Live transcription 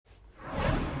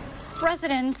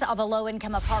Residents of a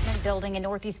low-income apartment building in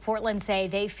Northeast Portland say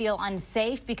they feel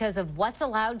unsafe because of what's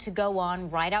allowed to go on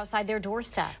right outside their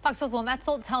doorstep. Fox 12's Will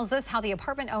Metzold tells us how the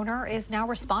apartment owner is now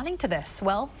responding to this.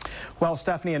 Well,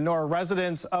 Stephanie and Nora,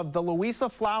 residents of the Louisa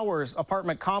Flowers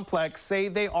apartment complex say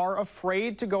they are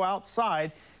afraid to go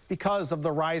outside because of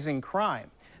the rising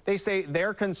crime. They say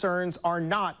their concerns are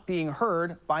not being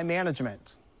heard by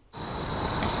management.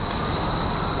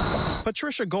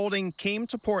 Patricia Golding came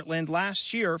to Portland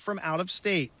last year from out of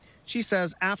state. She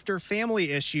says after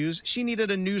family issues, she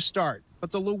needed a new start.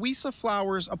 But the Louisa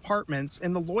Flowers apartments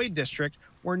in the Lloyd District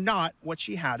were not what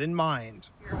she had in mind.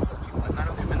 Most people at night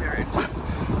will come in there and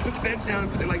put the beds down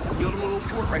and build a little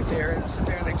fort right there and sit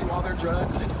there and they do all their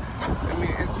drugs. And I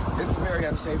mean, it's a very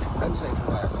unsafe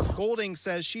environment. Golding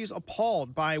says she's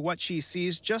appalled by what she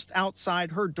sees just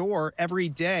outside her door every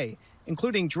day,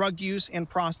 including drug use and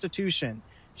prostitution.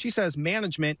 She says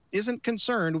management isn't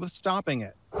concerned with stopping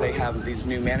it. They have these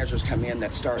new managers come in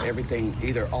that start everything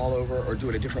either all over or do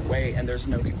it a different way, and there's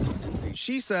no consistency.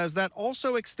 She says that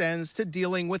also extends to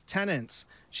dealing with tenants.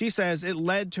 She says it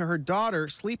led to her daughter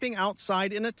sleeping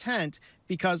outside in a tent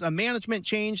because a management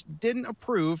change didn't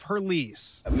approve her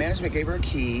lease. Management gave her a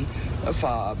key, a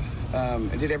fob,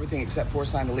 and did everything except for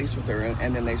sign the lease with her,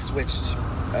 and then they switched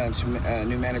to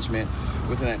new management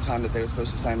within that time that they were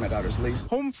supposed to sign my daughter's lease.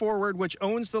 Home Forward, which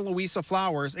owns the Louisa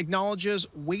Flowers, acknowledges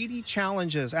weighty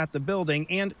challenges at the building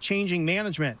and changing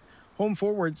management. Home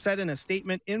Forward said in a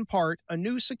statement, in part, a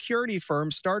new security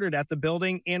firm started at the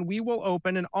building and we will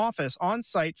open an office on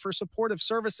site for supportive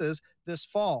services this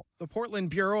fall. The Portland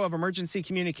Bureau of Emergency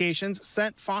Communications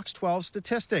sent Fox 12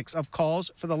 statistics of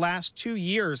calls for the last 2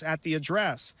 years at the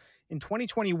address. In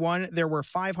 2021, there were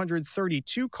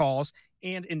 532 calls,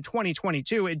 and in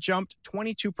 2022, it jumped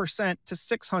 22% to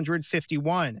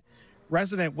 651.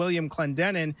 Resident William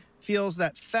Clendenin feels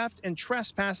that theft and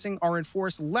trespassing are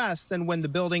enforced less than when the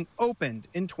building opened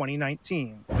in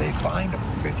 2019. They fined them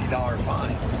 $50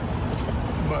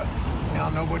 fines, but now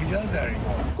nobody does that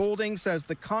anymore. Golding says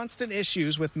the constant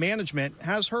issues with management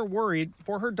has her worried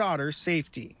for her daughter's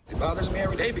safety. It bothers me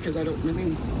every day because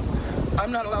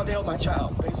I'm not allowed to help my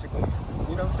child, basically.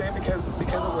 You know what I'm saying? Because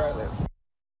of where I live.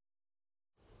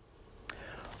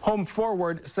 Home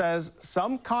Forward says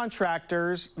some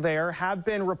contractors there have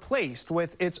been replaced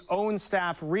with its own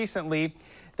staff recently.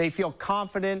 They feel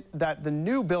confident that the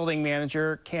new building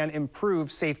manager can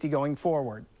improve safety going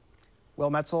forward.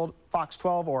 Will Metzold, Fox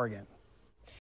 12, Oregon.